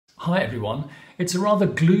Hi everyone, it's a rather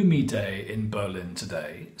gloomy day in Berlin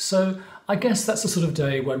today, so I guess that's the sort of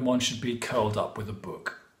day when one should be curled up with a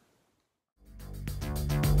book.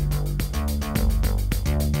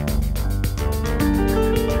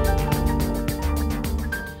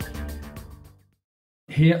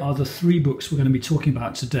 Here are the three books we're going to be talking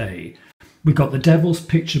about today. We've got The Devil's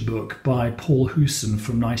Picturebook by Paul Huson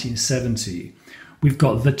from 1970. We've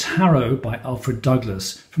got The Tarot by Alfred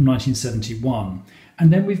Douglas from 1971.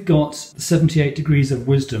 And then we've got 78 Degrees of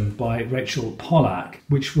Wisdom by Rachel Pollack,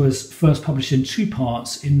 which was first published in two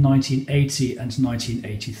parts in 1980 and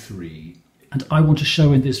 1983. And I want to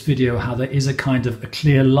show in this video how there is a kind of a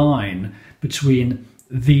clear line between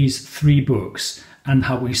these three books and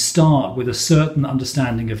how we start with a certain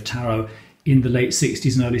understanding of tarot in the late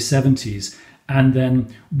 60s and early 70s, and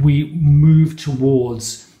then we move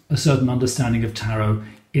towards a certain understanding of tarot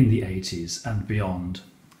in the 80s and beyond.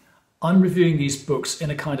 I'm reviewing these books in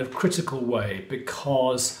a kind of critical way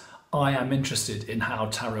because I am interested in how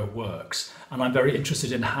tarot works, and I'm very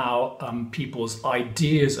interested in how people's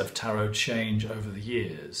ideas of tarot change over the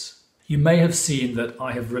years. You may have seen that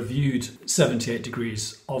I have reviewed 78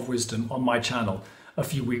 Degrees of Wisdom on my channel a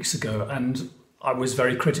few weeks ago, and I was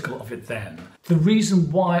very critical of it then. The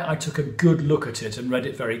reason why I took a good look at it and read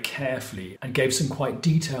it very carefully and gave some quite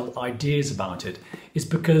detailed ideas about it is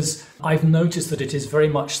because I've noticed that it is very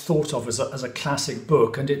much thought of as a classic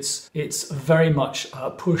book, and it's very much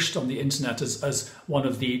pushed on the internet as one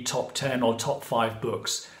of the top 10 or top 5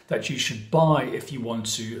 books that you should buy if you want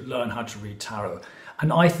to learn how to read tarot.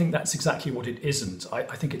 And I think that's exactly what it isn't.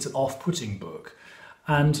 I think it's an off-putting book.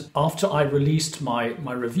 And after I released my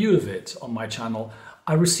review of it on my channel,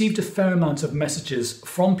 I received a fair amount of messages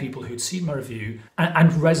from people who'd seen my review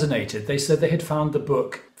and resonated. They said they had found the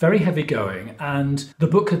book very heavy going, and the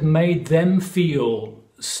book had made them feel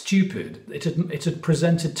stupid. It had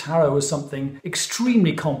presented tarot as something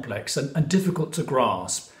extremely complex and difficult to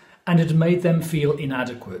grasp, and it had made them feel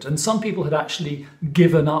inadequate. And some people had actually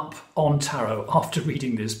given up on tarot after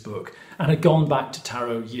reading this book and had gone back to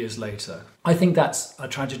tarot years later. I think that's a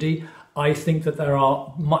tragedy. I think that there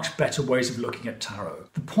are much better ways of looking at tarot.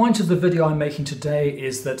 The point of the video I'm making today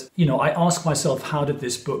is that, I ask myself, how did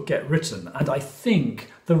this book get written? And I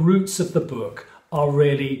think the roots of the book are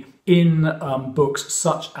really in books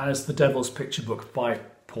such as The Devil's Picturebook by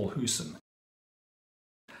Paul Huson.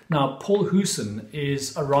 Now, Paul Huson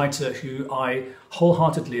is a writer who I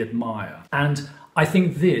wholeheartedly admire, and I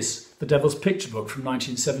think this, The Devil's Picturebook from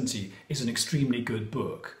 1970, is an extremely good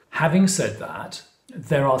book. Having said that,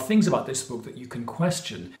 there are things about this book that you can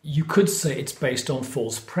question. You could say it's based on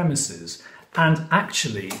false premises, and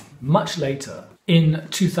actually, much later, in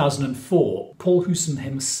 2004, Paul Huson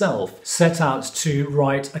himself set out to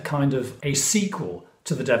write a kind of a sequel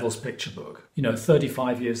to The Devil's Picturebook,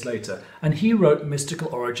 35 years later, and he wrote Mystical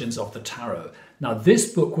Origins of the Tarot. Now,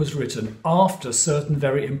 this book was written after certain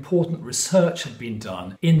very important research had been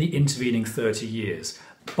done in the intervening 30 years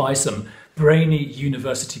by some brainy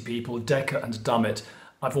university people, Decker and Dummett.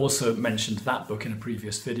 I've also mentioned that book in a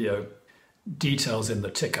previous video, details in the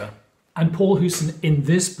ticker. And Paul Huson in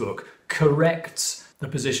this book corrects the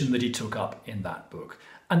position that he took up in that book.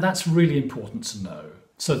 And that's really important to know.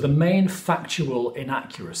 So the main factual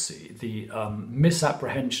inaccuracy, the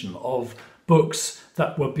misapprehension of books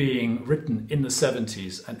that were being written in the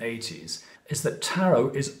 70s and 80s is that tarot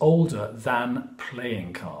is older than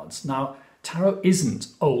playing cards. Now, tarot isn't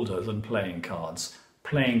older than playing cards.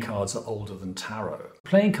 Playing cards are older than tarot.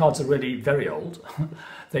 Playing cards are really very old.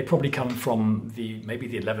 They probably come from maybe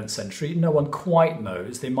the 11th century. No one quite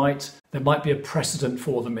knows. There might be a precedent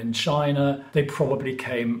for them in China. They probably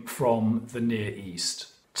came from the Near East.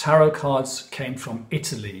 Tarot cards came from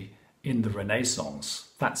Italy in the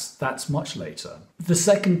Renaissance. That's much later. The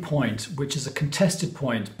second point, which is a contested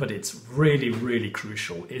point, but it's really, really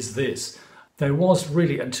crucial, is this. There was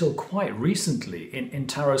really, until quite recently in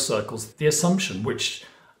tarot circles, the assumption, which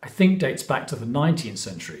I think dates back to the 19th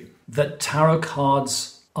century, that tarot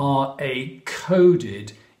cards are a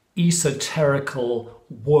coded, esoterical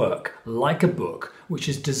work, like a book, which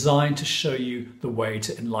is designed to show you the way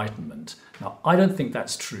to enlightenment. Now, I don't think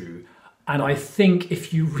that's true. And I think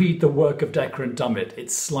if you read the work of Decker and Dummett,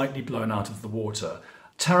 it's slightly blown out of the water.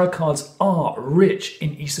 Tarot cards are rich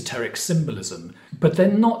in esoteric symbolism, but they're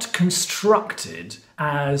not constructed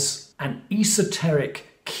as an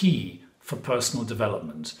esoteric key for personal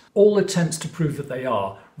development. All attempts to prove that they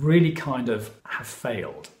are really kind of have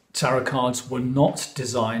failed. Tarot cards were not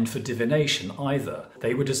designed for divination either.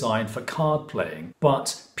 They were designed for card playing.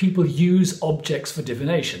 But people use objects for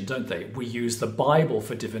divination, don't they? We use the Bible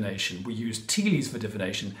for divination, we use tea leaves for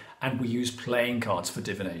divination, and we use playing cards for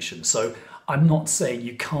divination. So I'm not saying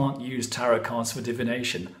you can't use tarot cards for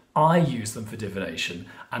divination. I use them for divination,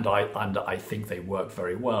 and I think they work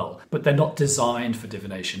very well, but they're not designed for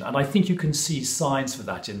divination. And I think you can see signs for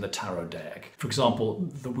that in the tarot deck. For example,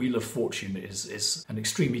 the Wheel of Fortune is an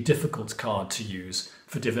extremely difficult card to use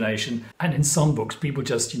for divination, and in some books people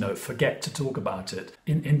just forget to talk about it.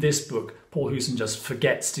 In this book, Paul Huson just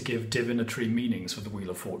forgets to give divinatory meanings for the Wheel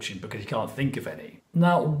of Fortune because he can't think of any.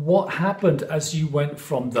 Now, what happened as you went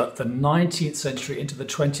from the 19th century into the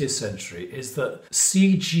 20th century is that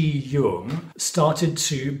C.G. Jung started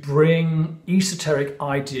to bring esoteric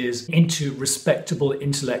ideas into respectable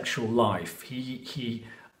intellectual life. He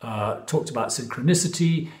talked about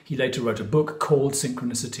synchronicity. He later wrote a book called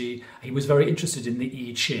Synchronicity. He was very interested in the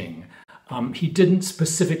I Ching. He didn't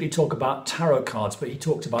specifically talk about tarot cards, but he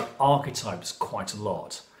talked about archetypes quite a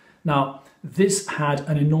lot. Now, this had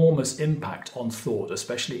an enormous impact on thought,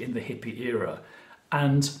 especially in the hippie era.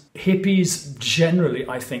 And hippies generally,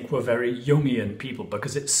 I think, were very Jungian people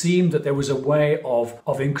because it seemed that there was a way of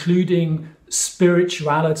including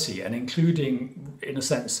spirituality and including, in a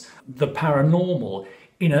sense, the paranormal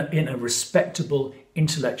in a respectable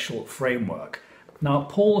intellectual framework. Now,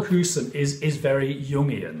 Paul Huson is very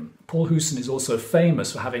Jungian. Paul Huson is also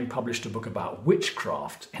famous for having published a book about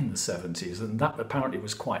witchcraft in the 70s, and that apparently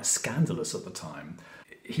was quite scandalous at the time.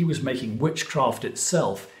 He was making witchcraft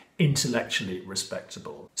itself intellectually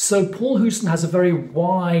respectable. So Paul Huson has a very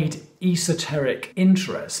wide esoteric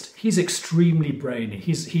interest. He's extremely brainy.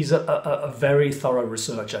 He's a very thorough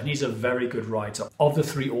researcher, and he's a very good writer. Of the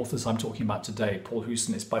three authors I'm talking about today, Paul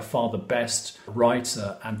Huson is by far the best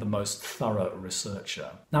writer and the most thorough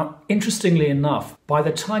researcher. Now, interestingly enough, by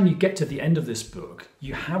the time you get to the end of this book,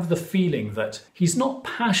 you have the feeling that he's not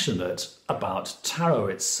passionate about tarot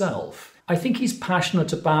itself. I think he's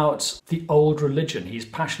passionate about the old religion. He's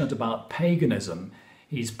passionate about paganism.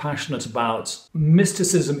 He's passionate about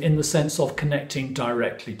mysticism in the sense of connecting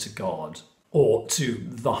directly to God or to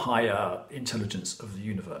the higher intelligence of the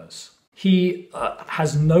universe. He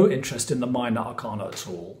has no interest in the minor arcana at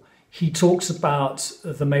all. He talks about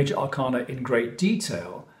the major arcana in great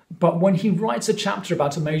detail, but when he writes a chapter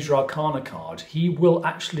about a major arcana card, he will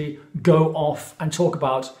actually go off and talk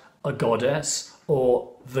about a goddess or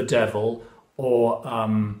the devil or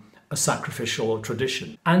a sacrificial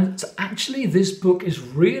tradition. And actually this book is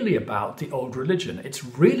really about the old religion. It's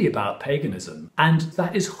really about paganism, and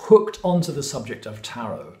that is hooked onto the subject of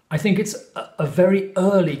tarot. I think it's a very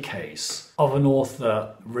early case of an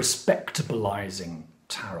author respectabilizing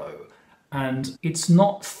tarot, and it's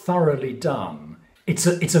not thoroughly done. It's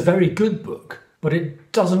a very good book, but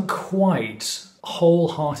it doesn't quite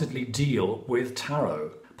wholeheartedly deal with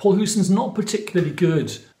tarot. Paul Huson's not particularly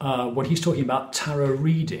good when he's talking about tarot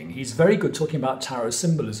reading. He's very good talking about tarot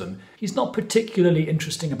symbolism. He's not particularly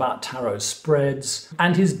interesting about tarot spreads,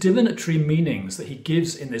 and his divinatory meanings that he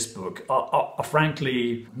gives in this book are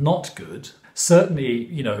frankly not good. Certainly,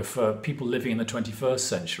 for people living in the 21st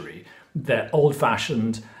century, they're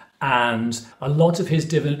old-fashioned, and a lot of his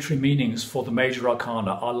divinatory meanings for the major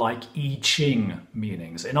arcana are like I Ching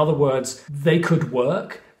meanings. In other words, they could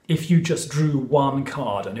work if you just drew one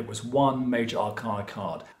card and it was one major arcana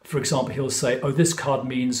card. For example, he'll say, oh, this card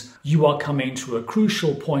means you are coming to a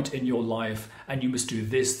crucial point in your life and you must do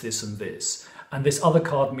this, this, and this. And this other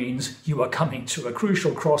card means you are coming to a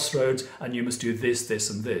crucial crossroads and you must do this, this,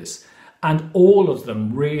 and this. And all of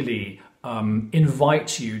them really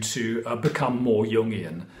invite you to become more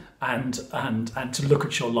Jungian and to look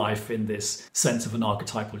at your life in this sense of an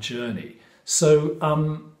archetypal journey.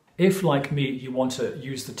 So, if, like me, you want to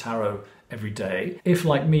use the tarot every day, if,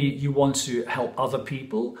 like me, you want to help other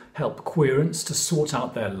people, help queerants to sort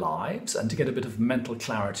out their lives and to get a bit of mental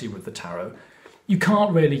clarity with the tarot, you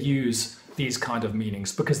can't really use these kind of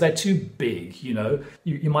meanings because they're too big,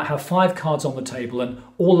 You might have 5 cards on the table and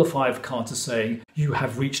all the 5 cards are saying you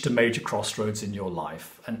have reached a major crossroads in your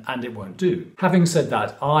life, and it won't do. Having said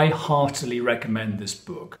that, I heartily recommend this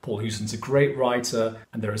book. Paul Huson's a great writer,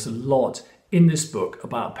 and there is a lot in this book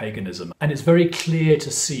about paganism, and it's very clear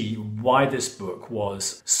to see why this book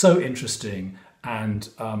was so interesting and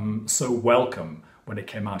so welcome when it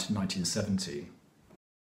came out in 1970.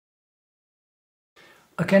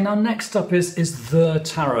 Okay, now next up is The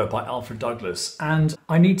Tarot by Alfred Douglas, and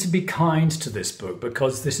I need to be kind to this book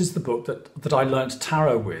because this is the book that I learnt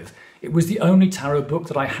tarot with. It was the only tarot book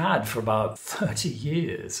that I had for about 30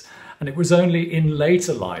 years. And it was only in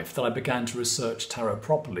later life that I began to research tarot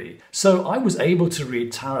properly. So I was able to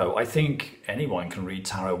read tarot. I think anyone can read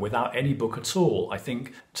tarot without any book at all. I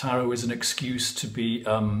think tarot is an excuse to be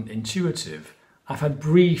intuitive. I've had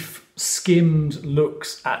brief, skimmed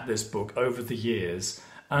looks at this book over the years,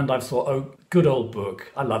 and I've thought, oh, good old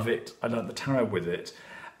book. I love it. I learned the tarot with it.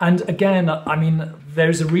 And again, I mean,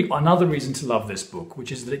 there's another reason to love this book,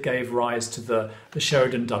 which is that it gave rise to the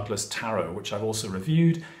Sheridan Douglas Tarot, which I've also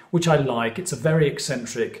reviewed, which I like. It's a very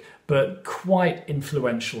eccentric but quite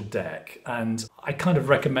influential deck, and I kind of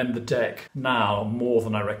recommend the deck now more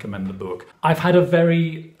than I recommend the book. I've had a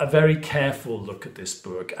very careful look at this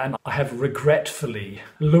book, and I have regretfully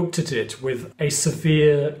looked at it with a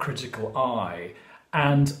severe critical eye,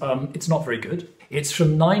 and it's not very good. It's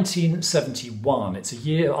from 1971. It's a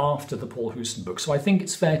year after the Paul Huson book. So I think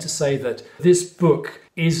it's fair to say that this book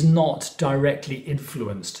is not directly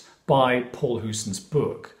influenced by Paul Huson's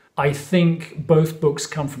book. I think both books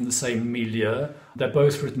come from the same milieu. They're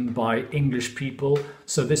both written by English people.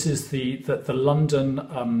 So this is the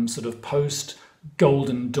London sort of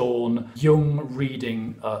post-Golden Dawn young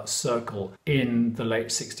reading circle in the late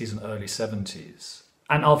 60s and early 70s.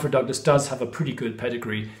 And Alfred Douglas does have a pretty good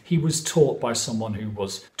pedigree. He was taught by someone who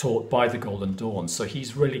was taught by the Golden Dawn, so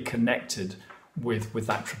he's really connected with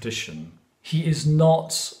that tradition. He is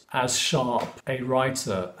not as sharp a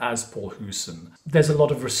writer as Paul Huson. There's a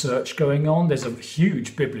lot of research going on. There's a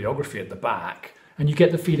huge bibliography at the back, and you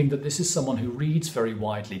get the feeling that this is someone who reads very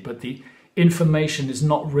widely, but the information is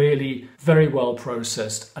not really very well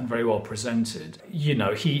processed and very well presented. You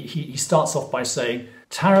know, he starts off by saying,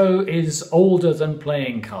 tarot is older than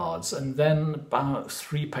playing cards, and then about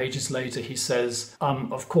 3 pages later he says,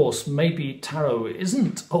 of course, maybe tarot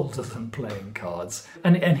isn't older than playing cards.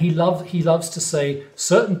 And he loves to say,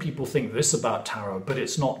 certain people think this about tarot, but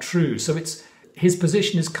it's not true. So his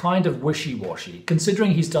position is kind of wishy-washy.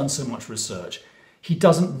 Considering he's done so much research, he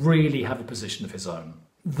doesn't really have a position of his own.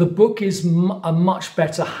 The book is a much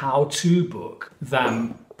better how-to book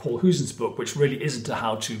than Paul Huson's book, which really isn't a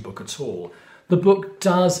how-to book at all. The book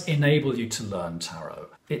does enable you to learn tarot.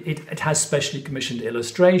 It has specially commissioned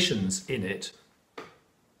illustrations in it,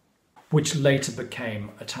 which later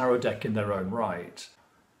became a tarot deck in their own right.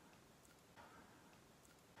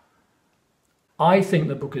 I think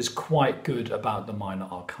the book is quite good about the minor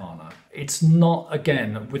arcana. It's not,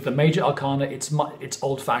 again, with the major arcana, it's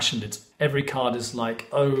old-fashioned. Every card is like,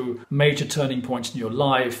 oh, major turning points in your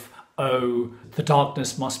life. Oh, the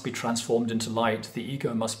darkness must be transformed into light. The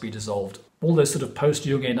ego must be dissolved. All those sort of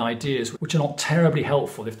post-Jungian ideas, which are not terribly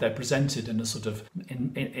helpful if they're presented in a sort of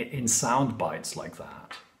in sound bites like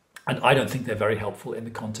that. And I don't think they're very helpful in the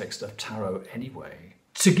context of tarot anyway.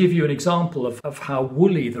 To give you an example of how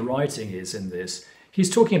woolly the writing is in this, he's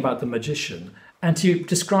talking about the magician, and he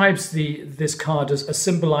describes this card as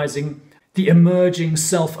symbolizing the emerging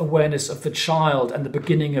self-awareness of the child and the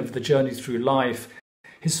beginning of the journey through life.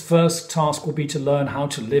 His first task will be to learn how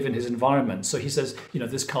to live in his environment. So he says, you know,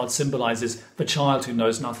 this card symbolizes the child who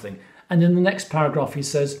knows nothing. And in the next paragraph, he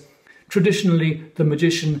says, traditionally, the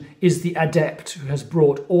magician is the adept who has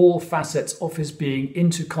brought all facets of his being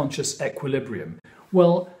into conscious equilibrium.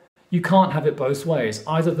 Well, you can't have it both ways.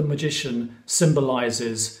 Either the magician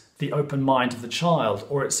symbolizes the open mind of the child,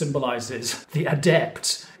 or it symbolizes the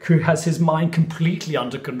adept who has his mind completely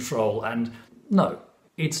under control. And no,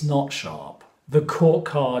 it's not sharp. The court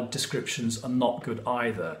card descriptions are not good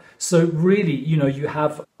either. So really, you know, you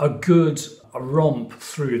have a romp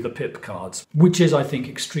through the pip cards, which is, I think,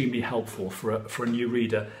 extremely helpful for a new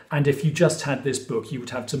reader. And if you just had this book, you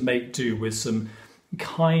would have to make do with some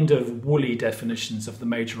kind of woolly definitions of the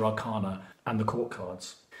major arcana and the court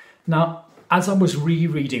cards. Now, as I was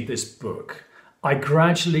rereading this book, I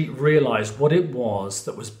gradually realized what it was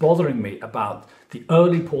that was bothering me about the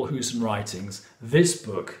early Paul Huson writings, this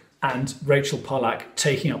book, and Rachel Pollack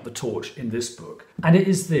taking up the torch in this book. And it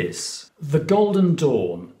is this: the Golden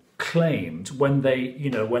Dawn claimed when they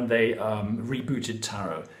rebooted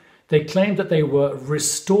tarot, they claimed that they were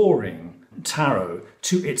restoring tarot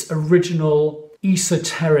to its original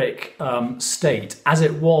esoteric state as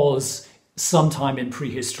it was sometime in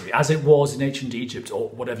prehistory, as it was in ancient Egypt, or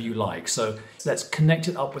whatever you like. So let's connect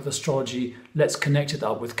it up with astrology, let's connect it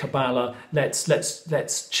up with Kabbalah,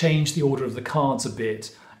 let's change the order of the cards a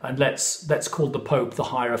bit, and let's call the Pope the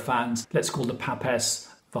Hierophant, let's call the Papess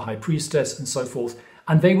the High Priestess, and so forth.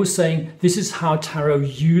 And they were saying, this is how tarot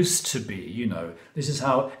used to be, you know, this is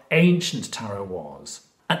how ancient tarot was.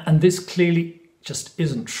 And this clearly just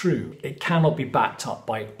isn't true. It cannot be backed up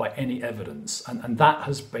by any evidence. And that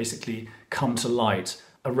has basically come to light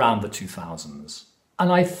around the 2000s.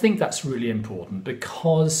 And I think that's really important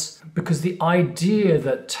because the idea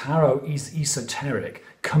that tarot is esoteric,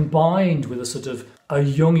 combined with a sort of a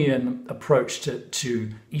Jungian approach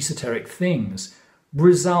to esoteric things,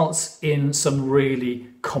 results in some really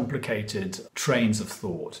complicated trains of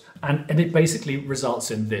thought. And it basically results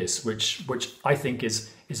in this, which I think is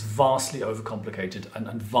vastly overcomplicated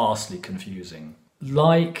and vastly confusing.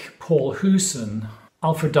 Like Paul Huson,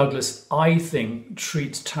 Alfred Douglas, I think,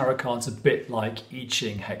 treats tarot cards a bit like I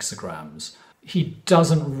Ching hexagrams. He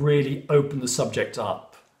doesn't really open the subject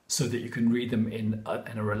up so that you can read them in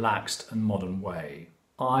a relaxed and modern way.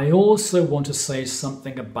 I also want to say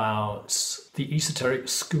something about the esoteric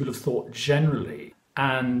school of thought generally,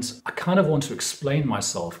 and I kind of want to explain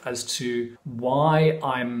myself as to why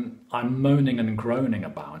I'm moaning and groaning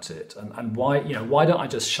about it, and why don't I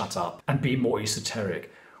just shut up and be more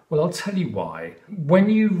esoteric? Well, I'll tell you why. When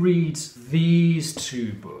you read these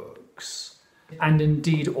two books, and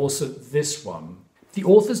indeed also this one, the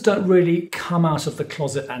authors don't really come out of the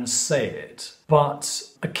closet and say it, but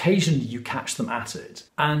occasionally you catch them at it.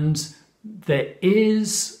 And there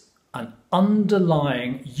is an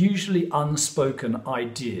underlying, usually unspoken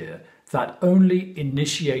idea that only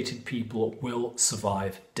initiated people will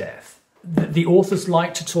survive death. The authors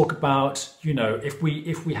like to talk about, if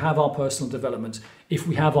we have our personal development, if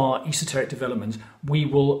we have our esoteric development, we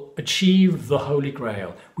will achieve the Holy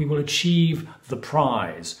Grail, we will achieve the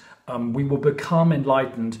prize, we will become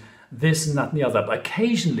enlightened, this and that and the other. But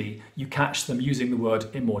occasionally you catch them using the word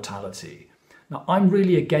immortality. Now, I'm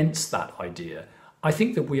really against that idea. I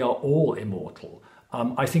think that we are all immortal.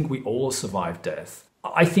 I think we all survive death.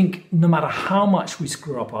 I think no matter how much we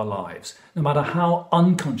screw up our lives, no matter how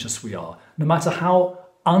unconscious we are, no matter how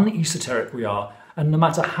unesoteric we are, and no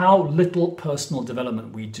matter how little personal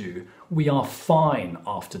development we do, we are fine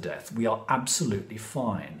after death. We are absolutely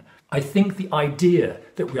fine. I think the idea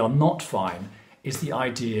that we are not fine is the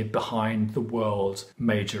idea behind the world's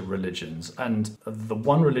major religions. And the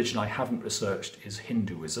one religion I haven't researched is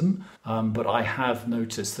Hinduism, but I have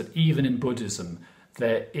noticed that even in Buddhism,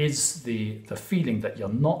 there is the feeling that you're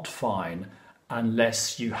not fine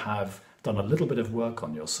unless you have done a little bit of work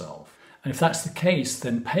on yourself. And if that's the case,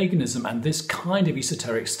 then paganism and this kind of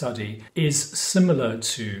esoteric study is similar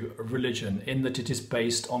to religion in that it is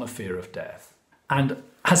based on a fear of death. And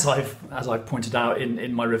as I've pointed out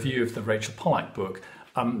in my review of the Rachel Pollack book,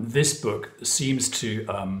 this book seems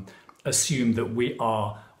to assume that we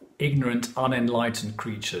are ignorant, unenlightened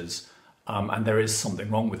creatures, and there is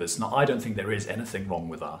something wrong with us. Now, I don't think there is anything wrong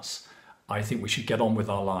with us. I think we should get on with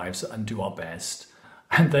our lives and do our best,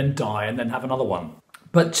 and then die and then have another one.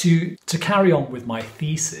 But to carry on with my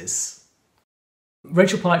thesis,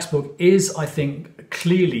 Rachel Pollack's book is, I think,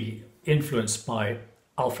 clearly influenced by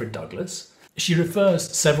Alfred Douglas. She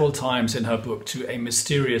refers several times in her book to a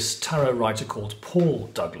mysterious tarot writer called Paul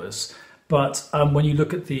Douglas, but when you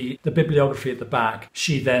look at the bibliography at the back,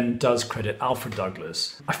 she then does credit Alfred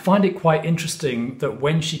Douglas. I find it quite interesting that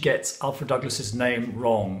when she gets Alfred Douglas's name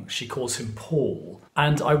wrong, she calls him Paul.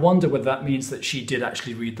 And I wonder whether that means that she did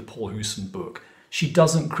actually read the Paul Huson book. She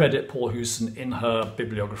doesn't credit Paul Huson in her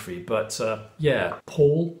bibliography, but yeah,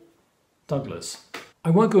 Paul Douglas. I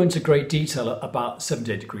won't go into great detail about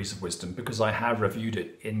 78 Degrees of Wisdom because I have reviewed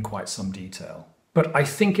it in quite some detail. But I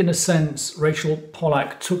think in a sense, Rachel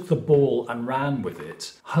Pollack took the ball and ran with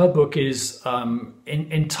it. Her book is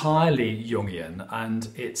entirely Jungian, and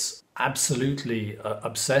it's absolutely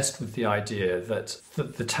obsessed with the idea that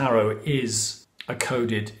the tarot is a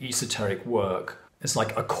coded esoteric work. It's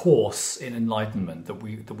like a course in enlightenment that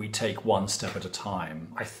we take one step at a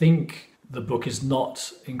time. I think the book is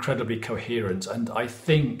not incredibly coherent, and I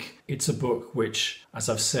think it's a book which, as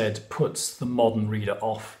I've said, puts the modern reader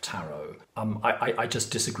off tarot. I just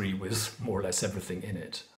disagree with more or less everything in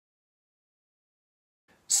it.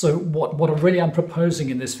 So what I really am proposing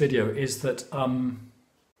in this video is that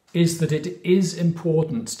it is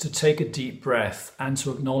important to take a deep breath and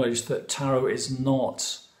to acknowledge that tarot is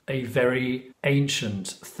not a very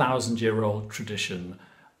ancient, 1,000-year-old tradition,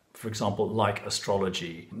 for example, like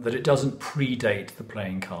astrology, that it doesn't predate the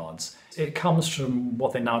playing cards. It comes from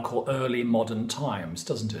what they now call early modern times,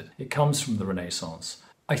 doesn't it? It comes from the Renaissance.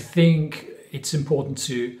 I think it's important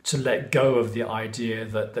to let go of the idea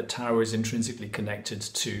that tarot is intrinsically connected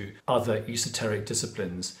to other esoteric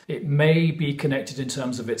disciplines. It may be connected in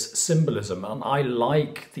terms of its symbolism, and I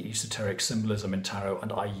like the esoteric symbolism in tarot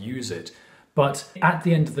and I use it. But at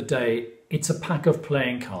the end of the day, it's a pack of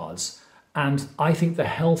playing cards. And I think the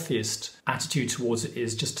healthiest attitude towards it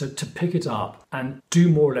is just to pick it up and do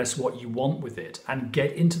more or less what you want with it and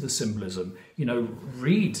get into the symbolism. You know,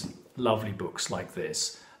 read lovely books like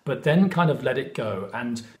this. but then kind of let it go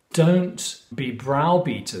and don't be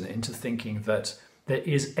browbeaten into thinking that there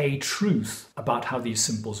is a truth about how these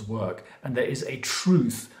symbols work, and there is a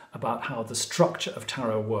truth about how the structure of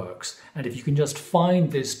tarot works. And if you can just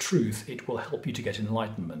find this truth, it will help you to get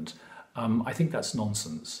enlightenment. I think that's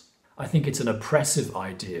nonsense. I think it's an oppressive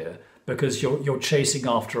idea because you're chasing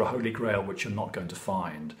after a holy grail which you're not going to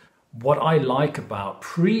find. What I like about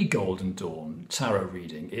pre-Golden Dawn tarot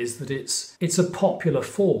reading is that it's a popular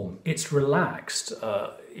form. It's relaxed.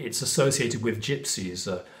 It's associated with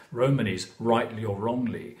gypsies, Romanis, rightly or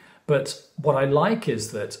wrongly. But what I like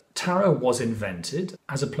is that tarot was invented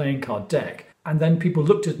as a playing card deck, and then people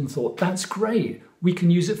looked at it and thought, that's great, we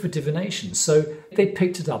can use it for divination. So they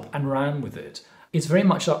picked it up and ran with it. It's very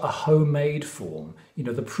much a homemade form. You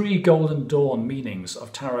know, the pre-Golden Dawn meanings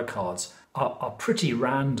of tarot cards are pretty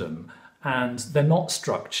random, and they're not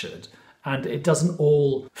structured, and it doesn't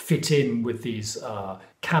all fit in with these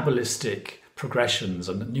Kabbalistic progressions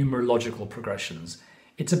and numerological progressions.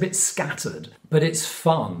 It's a bit scattered, but it's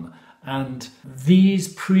fun. And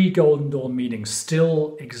these pre-Golden Dawn meanings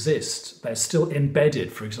still exist. They're still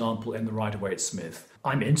embedded, for example, in the Rider-Waite-Smith.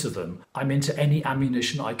 I'm into them. I'm into any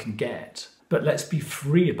ammunition I can get. But let's be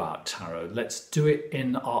free about tarot. Let's do it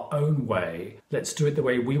in our own way. Let's do it the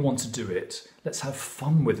way we want to do it. Let's have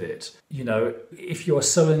fun with it. You know, if you're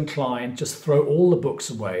so inclined, just throw all the books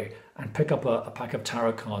away and pick up a pack of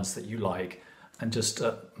tarot cards that you like and just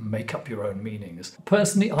make up your own meanings.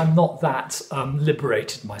 Personally, I'm not that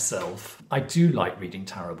liberated myself. I do like reading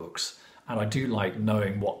tarot books, and I do like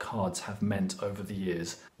knowing what cards have meant over the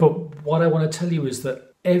years. But what I want to tell you is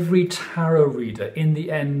that every tarot reader in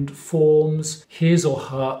the end forms his or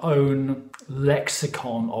her own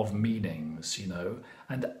lexicon of meanings, you know.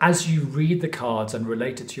 And as you read the cards and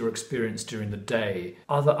relate it to your experience during the day,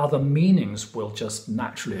 other meanings will just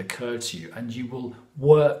naturally occur to you, and you will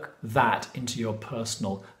work that into your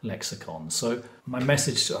personal lexicon. So my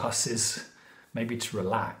message to us is maybe to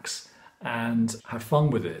relax and have fun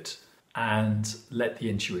with it and let the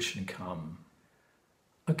intuition come.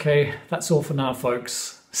 Okay, that's all for now,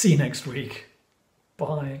 folks. See you next week.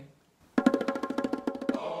 Bye.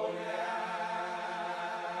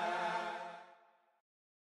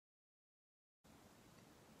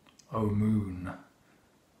 O moon,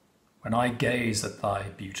 when I gaze at thy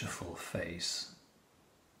beautiful face,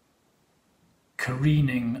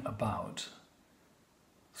 careening about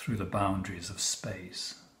through the boundaries of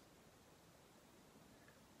space,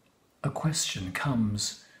 a question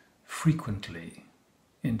comes frequently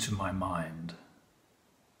into my mind.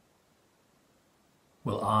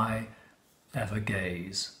 Will I ever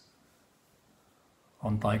gaze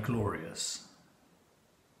on thy glorious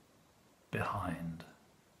behind?